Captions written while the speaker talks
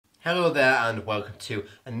Hello there and welcome to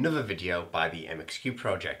another video by the MXQ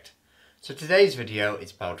project. So today's video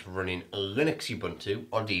is about running a Linux Ubuntu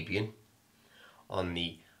or Debian on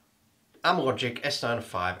the Amlogic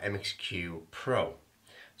S905 MXQPRO.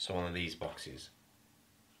 So one of these boxes.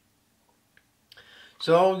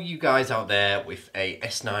 So all you guys out there with a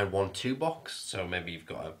S912 box, so maybe you've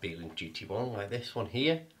got a Beelink GT1 like this one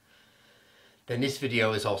here, then this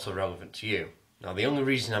video is also relevant to you. Now the only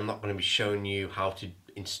reason I'm not going to be showing you how to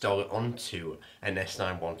install it onto an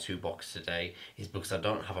S912 box today is because I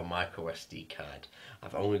don't have a micro SD card.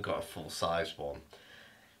 I've only got a full size one.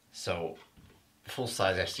 So full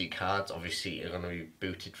size SD cards obviously are going to be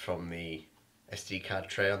booted from the SD card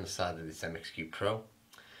tray on the side of this MXQPRO.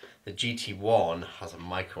 The GT1 has a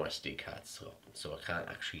micro SD card slot, so I can't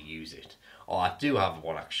actually use it. Or I do have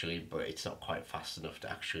one actually, but it's not quite fast enough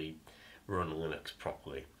to actually run Linux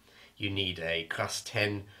properly. You need a class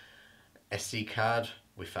 10 SD card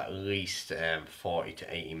with at least 40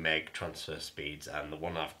 to 80 meg transfer speeds, and the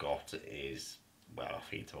one I've got is, well, I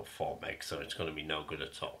think it's about 4 meg, so it's going to be no good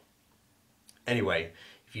at all. Anyway,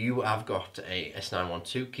 if you have got a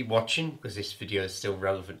S912, keep watching because this video is still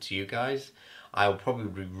relevant to you guys. I will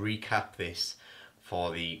probably recap this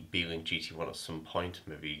for the Beelink GT1 at some point,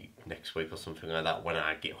 maybe next week or something like that, when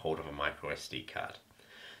I get hold of a micro SD card.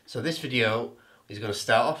 So this video is going to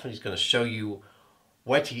start off and it's going to show you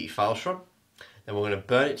where to get your files from. Then we're going to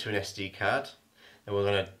burn it to an SD card. Then we're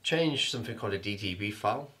going to change something called a dtb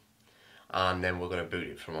file. And then we're going to boot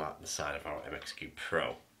it from the side of our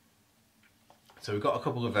MXQPRO. So we've got a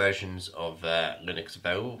couple of versions of Linux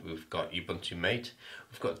available. We've got Ubuntu Mate,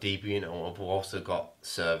 we've got Debian, and we've also got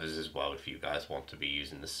servers as well if you guys want to be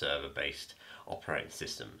using the server-based operating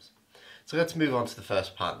systems. So let's move on to the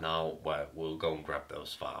first part now, where we'll go and grab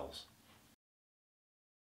those files.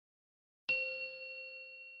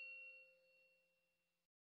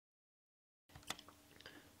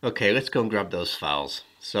 Okay, let's go and grab those files.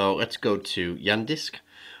 So let's go to Yandisk,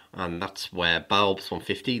 and that's where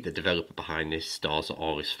Balbs150, the developer behind this, stores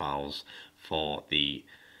all his files for the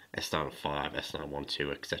S905,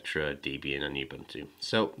 S912, etc., Debian and Ubuntu.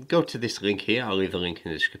 So go to this link here, I'll leave a link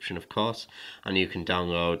in the description of course, and you can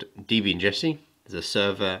download Debian Jessie. There's a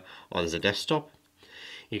server or there's a desktop.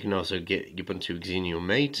 You can also get Ubuntu Xenial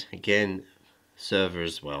Mate, again server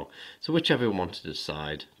as well, so whichever you want to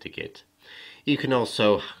decide to get. You can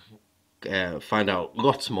also find out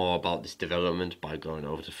lots more about this development by going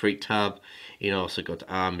over to freaktab. You can also go to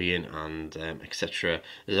Armbian and etc.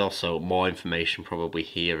 There's also more information probably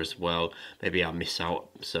here as well. Maybe I miss out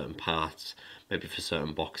certain parts, maybe for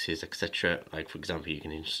certain boxes, etc. Like for example, you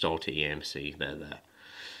can install to EMC, there.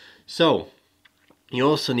 So you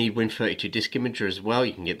also need Win32 Disk Imager as well.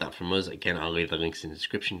 You can get that from us. Again, I'll leave the links in the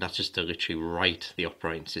description. That's just to literally write the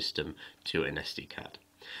operating system to an SD card.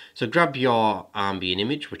 So grab your Armbian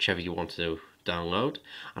image, whichever you want to download,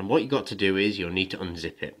 and what you got to do is you'll need to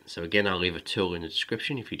unzip it. So again, I'll leave a tool in the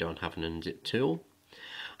description if you don't have an unzip tool,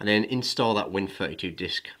 and then install that Win32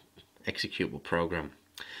 Disk executable program.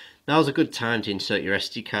 Now's a good time to insert your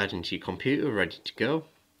SD card into your computer, ready to go,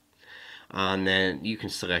 and then you can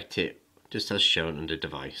select it just as shown under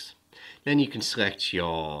device. Then you can select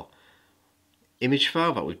your image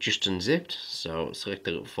file that we've just unzipped, so select the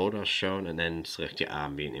little folder as shown and then select your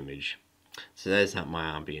Armbian image. So there's that my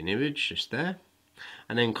Armbian image just there,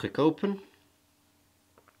 and then click open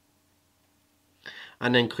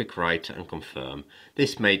and then click write and confirm.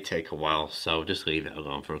 This may take a while, so just leave it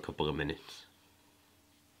alone for a couple of minutes.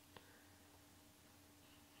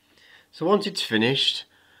 So once it's finished,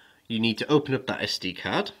 you need to open up that SD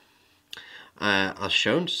card as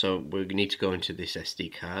shown. So we need to go into this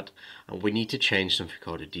SD card and we need to change something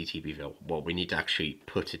called a DTB file. Well, we need to actually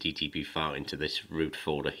put a DTB file into this root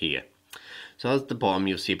folder here. So at the bottom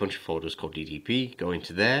you'll see a bunch of folders called DTB. Go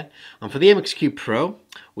into there, and for the MXQPRO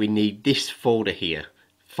we need this folder here,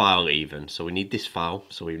 file even. So we need this file,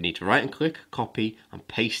 so we need to right and click, copy and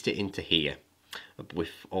paste it into here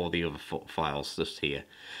with all the other files just here.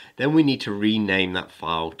 Then we need to rename that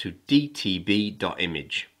file to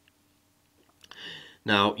dtb.img.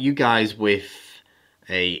 Now, you guys with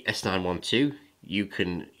a S912, you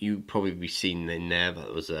probably be seen in there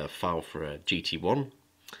that was a file for a GT1,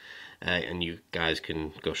 and you guys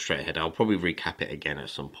can go straight ahead. I'll probably recap it again at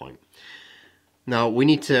some point. Now, we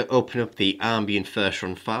need to open up the Armbian first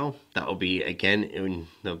run file. That will be again in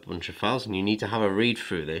a bunch of files, and you need to have a read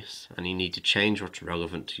through this, and you need to change what's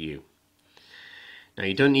relevant to you. Now,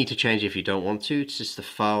 you don't need to change it if you don't want to. It's just the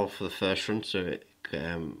file for the first run, so it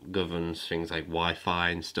governs things like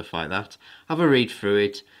Wi-Fi and stuff like that. Have a read through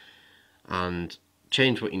it and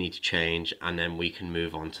change what you need to change, and then we can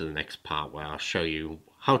move on to the next part where I'll show you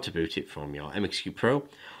how to boot it from your MXQPRO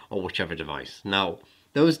or whichever device. Now,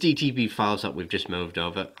 those DTB files that we've just moved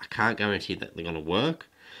over, I can't guarantee that they're going to work,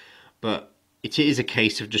 but it is a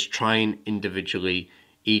case of just trying individually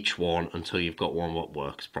each one until you've got one that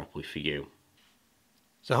works properly for you.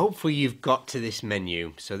 So hopefully you've got to this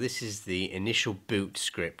menu. So this is the initial boot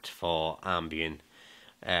script for Armbian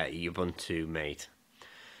Ubuntu Mate.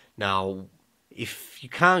 Now, if you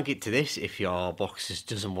can't get to this, if your box just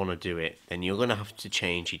doesn't want to do it, then you're going to have to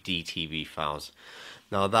change your DTB files.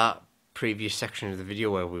 Now, that previous section of the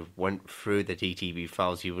video where we went through the DTB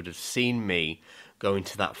files, you would have seen me go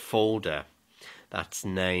into that folder that's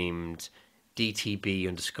named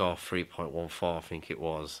dtb_3.14, I think it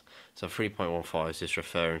was. So 3.14 is just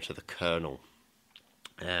referring to the kernel.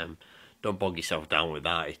 Don't bog yourself down with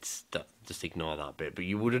that. Just ignore that bit. But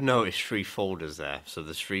you would have noticed 3 folders there. So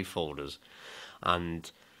there's 3 folders,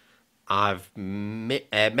 and I've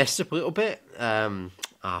messed up a little bit.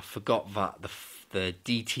 I forgot that the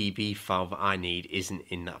DTB file that I need isn't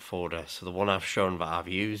in that folder. So the one I've shown that I've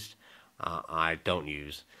used, I don't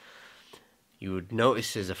use. You would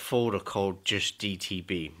notice there's a folder called just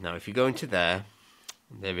DTB. Now, if you go into there,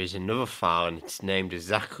 there is another file, and it's named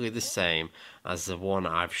exactly the same as the one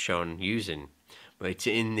I've shown using, but it's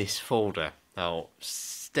in this folder. Now,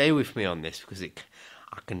 stay with me on this, because I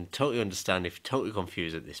can totally understand if you're totally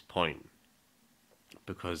confused at this point,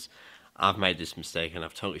 because I've made this mistake and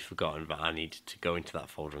I've totally forgotten that I needed to go into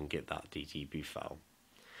that folder and get that DTB file.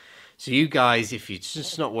 So you guys, if it's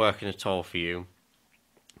just not working at all for you,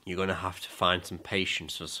 you're going to have to find some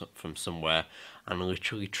patience from somewhere and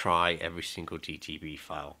literally try every single DTB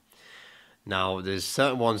file. Now, there's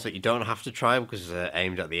certain ones that you don't have to try because they're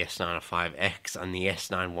aimed at the S905X and the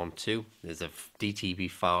S912. There's a DTB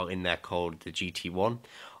file in there called the GT1.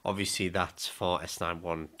 Obviously, that's for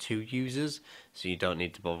S912 users, so you don't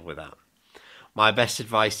need to bother with that. My best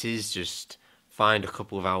advice is just find a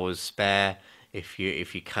couple of hours spare if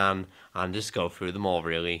you can, and just go through them all,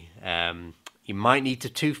 really. You might need to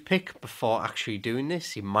toothpick before actually doing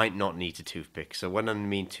this. You might not need to toothpick. So when I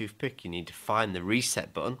mean toothpick, you need to find the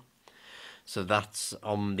reset button. So that's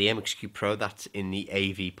on the MXQPRO, that's in the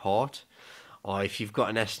AV port. Or if you've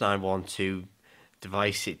got an S912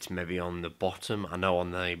 device, it's maybe on the bottom. I know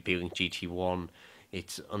on the Beelink GT1,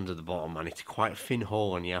 it's under the bottom, and it's quite a thin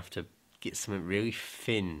hole, and you have to get something really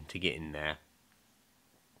thin to get in there.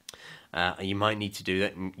 You might need to do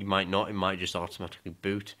that, you might not. It might just automatically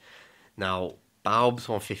boot. Now,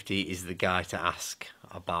 Balbs150 is the guy to ask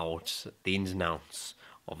about the ins and outs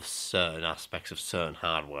of certain aspects of certain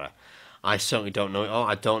hardware. I certainly don't know it all.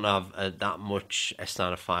 I don't have that much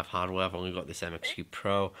S905 hardware. I've only got this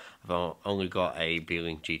MXQPRO. I've only got a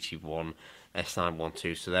Beelink GT1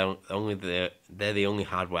 S912, so they're the only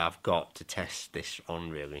hardware I've got to test this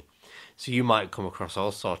on, really. So you might come across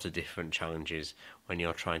all sorts of different challenges when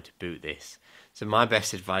you're trying to boot this. So my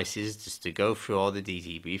best advice is just to go through all the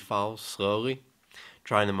DTB files slowly,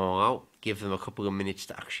 try them all out, give them a couple of minutes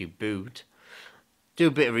to actually boot, do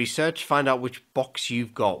a bit of research, find out which box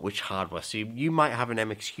you've got, which hardware. So you might have an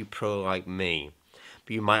MXQPRO like me,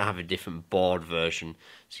 but you might have a different board version,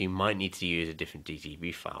 so you might need to use a different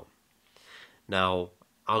DTB file. Now,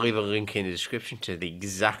 I'll leave a link in the description to the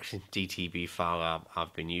exact DTB file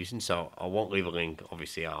I've been using, so I won't leave a link.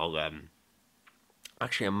 Obviously,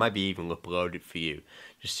 actually, I might be even upload it for you,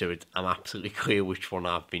 just so I'm absolutely clear which one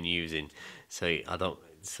I've been using, so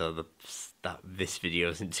this video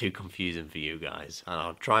isn't too confusing for you guys, and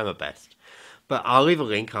I'll try my best. But I'll leave a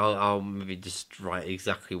link. I'll maybe just write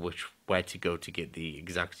exactly where to go to get the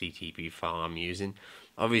exact DTB file I'm using.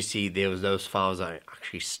 Obviously, there was those files that are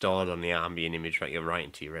actually stored on the Armbian image that you're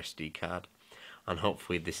writing to your SD card, and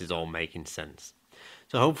hopefully this is all making sense.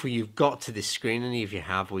 So hopefully you've got to this screen, and if you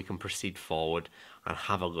have, we can proceed forward and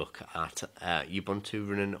have a look at Ubuntu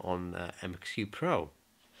running on MXQPRO.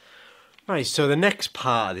 Right, so the next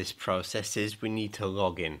part of this process is we need to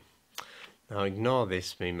log in. Now ignore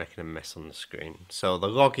this, me making a mess on the screen. So the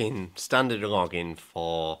login, standard login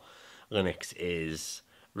for Linux is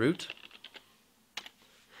root,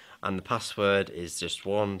 and the password is just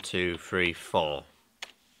 1234.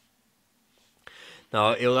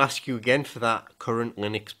 Now it'll ask you again for that current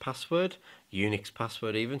Linux password, Unix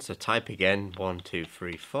password even, so type again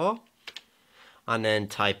 1234 and then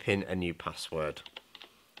type in a new password.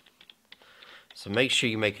 So make sure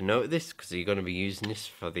you make a note of this because you're going to be using this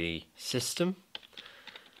for the system.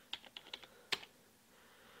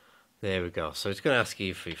 There we go. So it's going to ask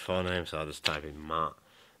you for your phone name, so I'll just type in Matt.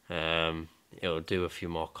 It'll do a few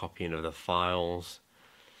more copying of the files.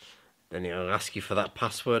 Then it'll ask you for that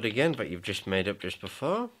password again that you've just made up just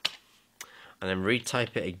before. And then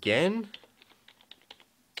retype it again.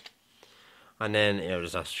 and then it'll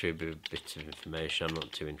just ask you a bit of information. I'm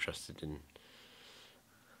not too interested in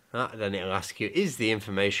that. Then it'll ask you, is the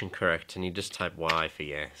information correct? And you just type Y for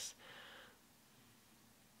yes.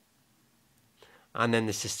 And then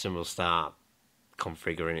the system will start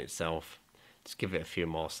configuring itself. Just give it a few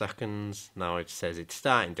more seconds. Now it says it's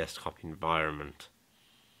starting desktop environment.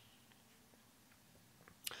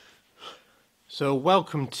 So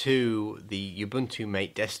welcome to the Ubuntu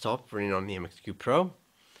Mate desktop running on the MXQPRO.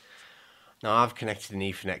 Now I've connected an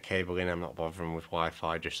Ethernet cable in. I'm not bothering with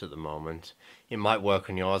Wi-Fi just at the moment. It might work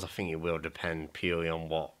on yours. I think it will depend purely on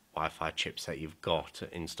what Wi-Fi chipset you've got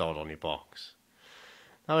installed on your box.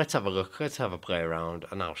 Now let's have a look. Let's have a play around,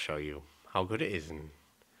 and I'll show you how good it is.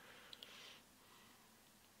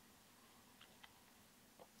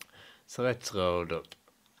 So let's load up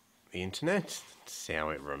the internet to see how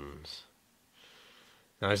it runs.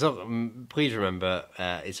 Now, it's not, please remember,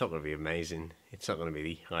 it's not going to be amazing. It's not going to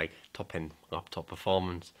be like top-end laptop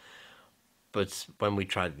performance. But when we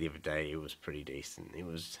tried it the other day, it was pretty decent. It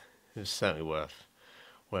was certainly worth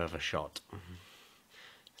a shot.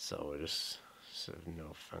 So we'll just sort of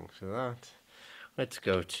no thanks for that. Let's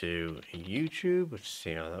go to YouTube. Let's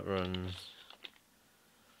see how that runs.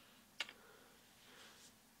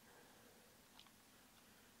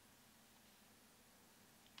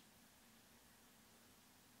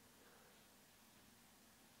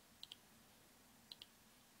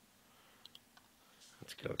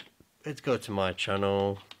 Let's go to my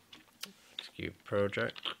channel, MXQ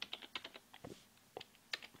project.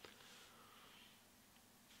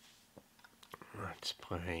 Let's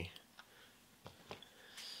play.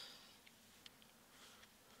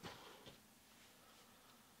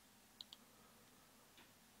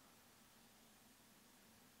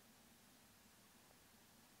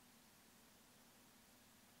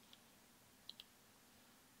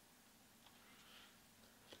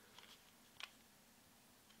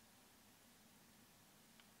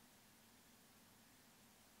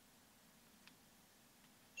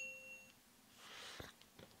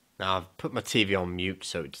 Now I've put my TV on mute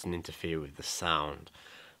so it doesn't interfere with the sound,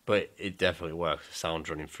 but it definitely works. The sound's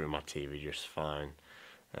running through my TV just fine.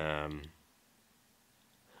 And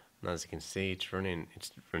as you can see, it's running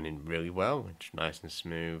really well. It's nice and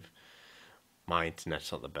smooth. My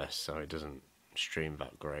internet's not the best, so it doesn't stream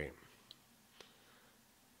that great.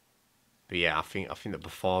 But yeah, I think the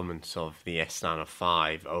performance of the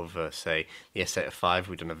S905 over, say, the S805,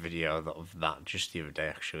 we've done a video of that just the other day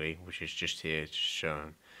actually, which is just here, just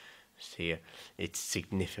shown. Here, it's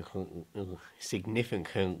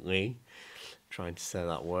significantly, trying to say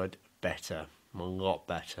that word, better, a lot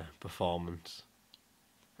better performance.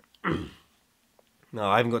 Now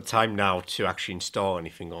I haven't got time now to actually install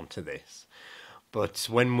anything onto this, but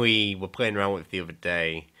when we were playing around with it the other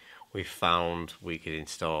day, we found we could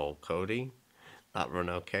install Kodi. That run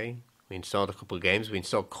okay. We installed a couple of games. We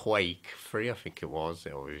installed Quake 3, I think it was.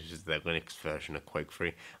 It was just the Linux version of Quake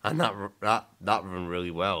 3, and that run really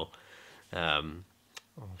well. I'll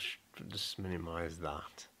just minimize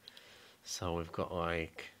that. So we've got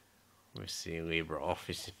like, we see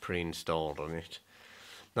LibreOffice is pre-installed on it.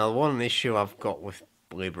 Now, the one issue I've got with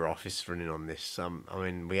LibreOffice running on this, I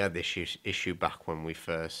mean, we had this issue back when we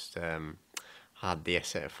first had the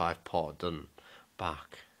S805 port done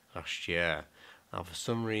back last year. Now, for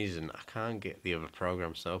some reason, I can't get the other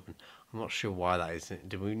programs to open. I'm not sure why that is.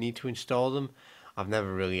 Do we need to install them? I've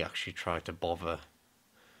never really actually tried to bother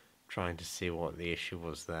trying to see what the issue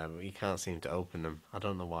was there, but you can't seem to open them. I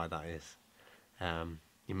don't know why that is.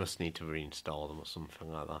 You must need to reinstall them or something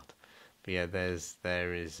like that. But yeah, this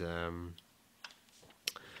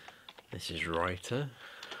is Writer.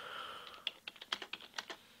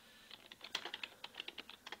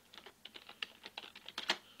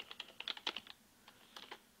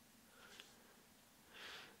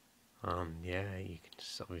 Yeah, you can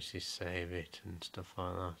just obviously save it and stuff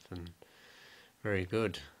like that, and very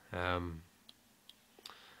good. Don't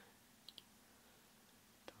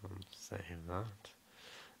save that.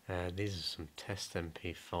 These are some test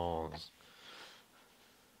MP4s.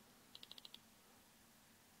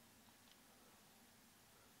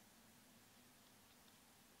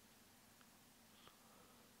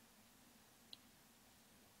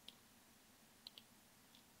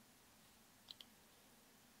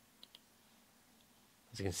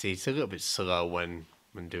 As you can see, it's a little bit slow when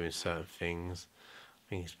doing certain things. I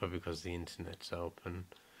think it's probably because the internet's open.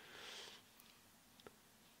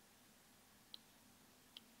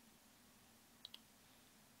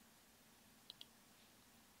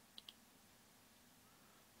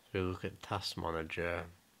 If we look at Task Manager,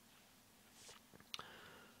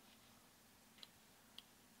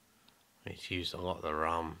 it's used a lot of the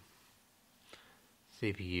RAM.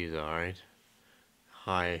 CPU's alright.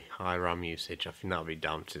 High RAM usage. I think that'll be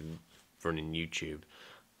down to running YouTube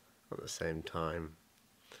at the same time.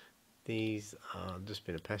 These are just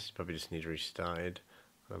been a pest. Probably just need restarted.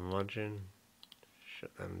 I imagine.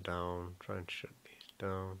 Shut them down. Try and shut these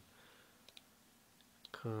down.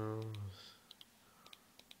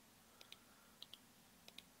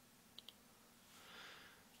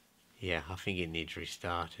 Yeah, I think it needs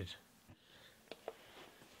restarted.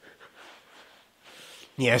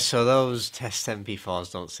 Yeah, so those test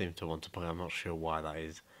MP4s don't seem to want to play. I'm not sure why that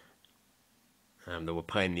is. They were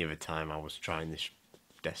playing the other time I was trying this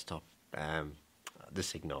desktop.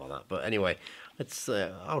 Just ignore that. But anyway, let's.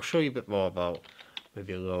 I'll show you a bit more about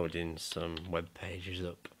maybe loading some web pages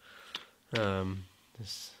up.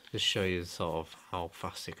 Just show you sort of how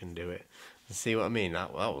fast it can do it. And see what I mean?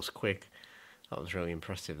 That was quick. That was really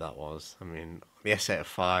impressive. That was. I mean, the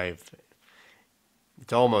S905.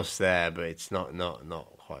 It's almost there, but it's not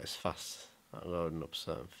quite as fast at loading up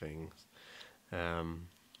certain things.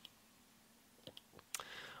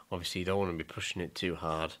 Obviously, you don't want to be pushing it too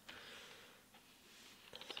hard.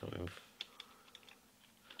 So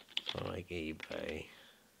like eBay.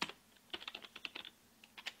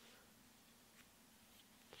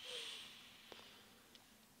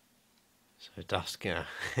 So it's asking,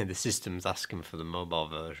 the system's asking for the mobile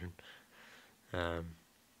version.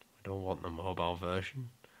 We don't want the mobile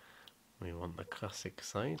version. We want the classic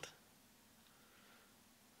site.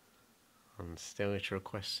 And still it's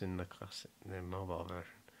requesting the mobile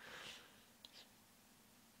version.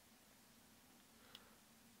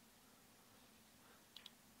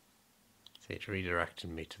 See, it's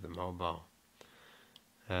redirecting me to the mobile.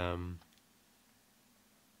 No,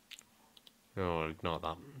 ignore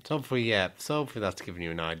that. So hopefully, yeah. So hopefully that's giving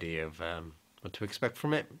you an idea of what to expect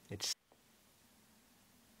from it.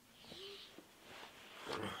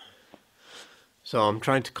 So I'm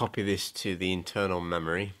trying to copy this to the internal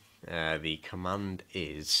memory. The command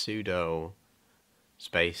is sudo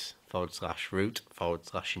space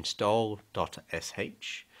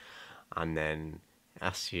 /root/install.sh, and then it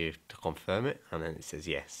asks you to confirm it, and then it says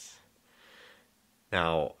yes.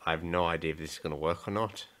 Now I have no idea if this is going to work or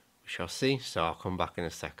not. We shall see. So I'll come back in a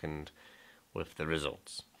second with the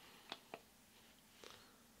results.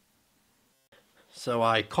 So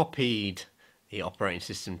I copied the operating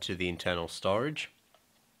system to the internal storage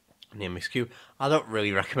on the MXQ. I don't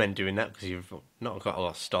really recommend doing that because you've not got a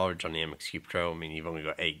lot of storage on the MXQPRO. I mean, you've only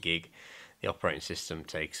got 8 gig. The operating system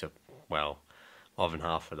takes up, well, more than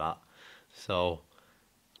half of that. So,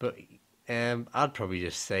 but I'd probably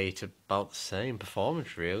just say it's about the same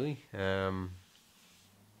performance, really. I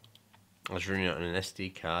was running it on an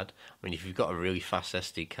SD card. I mean, if you've got a really fast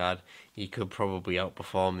SD card, you could probably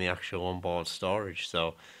outperform the actual onboard storage.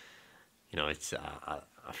 So, you know, it's I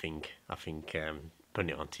think putting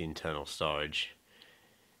it onto internal storage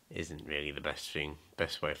isn't really the best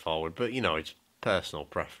way forward. But you know, it's personal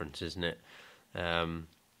preference, isn't it?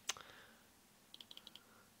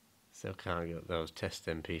 Still can't get those test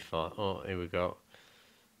MP4. Oh, here we go.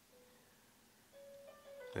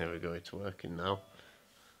 There we go. It's working now.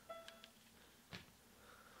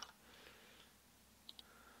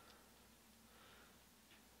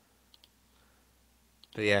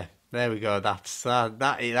 But yeah, there we go. That's I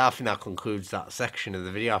think that concludes that section of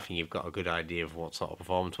the video. I think you've got a good idea of what sort of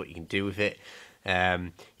performance, what you can do with it.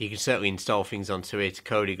 You can certainly install things onto it.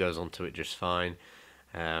 Kodi goes onto it just fine.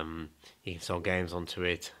 You can install games onto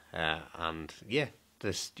it, and yeah,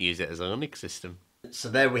 just use it as a Linux system. So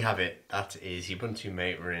there we have it. That is Ubuntu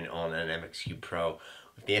Mate running on an MXQPRO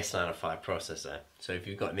with the S905 processor. So if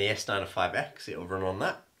you've got the S905X, it'll run on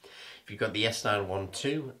that. If you've got the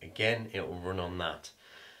S912, again, it will run on that.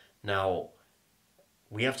 Now,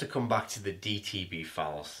 we have to come back to the DTB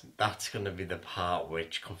files. That's going to be the part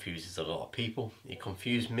which confuses a lot of people. It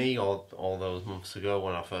confused me all those months ago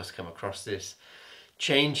when I first came across this.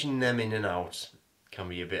 Changing them in and out can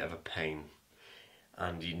be a bit of a pain,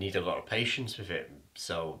 and you need a lot of patience with it.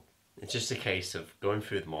 So it's just a case of going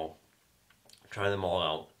through them all, trying them all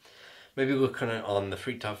out. Maybe look on the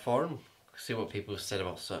freaktab forum, see what people have said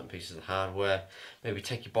about certain pieces of hardware. Maybe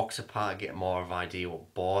take your box apart, get more of an idea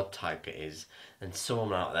what board type it is, and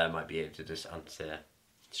someone out there might be able to just answer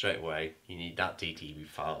straight away. You need that DTB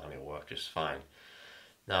file and it'll work just fine.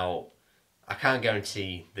 Now, I can't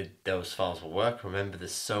guarantee that those files will work. Remember,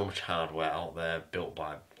 there's so much hardware out there built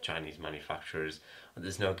by Chinese manufacturers, and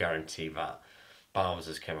there's no guarantee that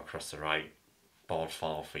browsers came across the right board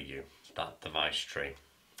file for you, that device tree.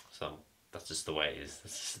 So that's just the way it is.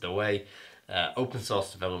 That's just the way open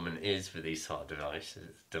source development is for these sort of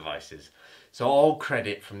devices. So all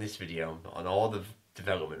credit from this video on all the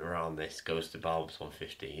development around this goes to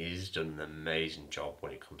Barbs150. He's done an amazing job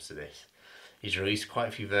when it comes to this. He's released quite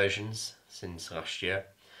a few versions since last year,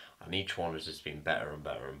 and each one has just been better and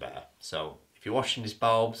better and better. So if you're watching this,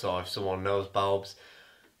 Barbs, or if someone knows Barbs,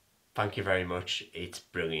 thank you very much. It's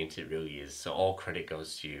brilliant, it really is. So all credit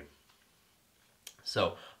goes to you.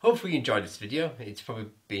 So hopefully you enjoyed this video. It's probably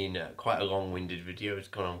been quite a long-winded video. It's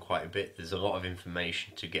gone on quite a bit. There's a lot of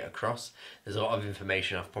information to get across. There's a lot of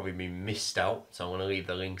information I've probably been missed out. So I'm going to leave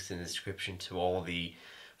the links in the description to all the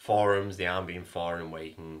forums, the Armbian forum, where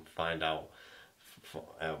you can find out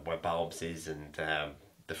where Barbs is, and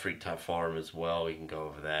the freaktab forum as well. You can go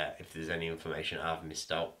over there if there's any information I've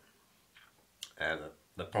missed out. There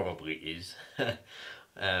probably is.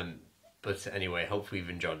 But anyway, hopefully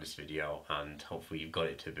you've enjoyed this video, and hopefully you've got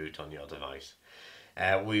it to boot on your device.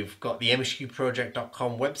 We've got the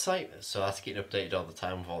MXQProject.com website, so that's getting updated all the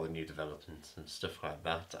time with all the new developments and stuff like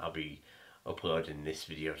that. I'll be uploading this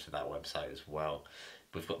video to that website as well.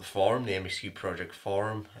 We've got the forum, the MXQ Project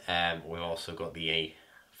forum. We've also got the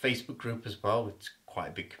Facebook group as well. It's quite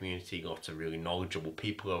a big community, lots of really knowledgeable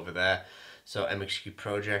people over there. So MXQ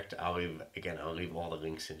Project, I'll leave all the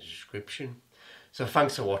links in the description. So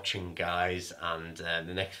thanks for watching, guys, and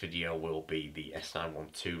the next video will be the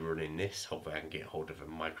S912 running this. Hopefully I can get hold of a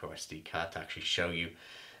micro SD card to actually show you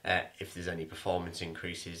if there's any performance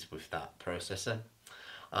increases with that processor.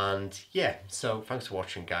 And yeah, so thanks for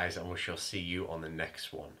watching, guys, and we shall see you on the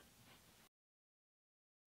next one.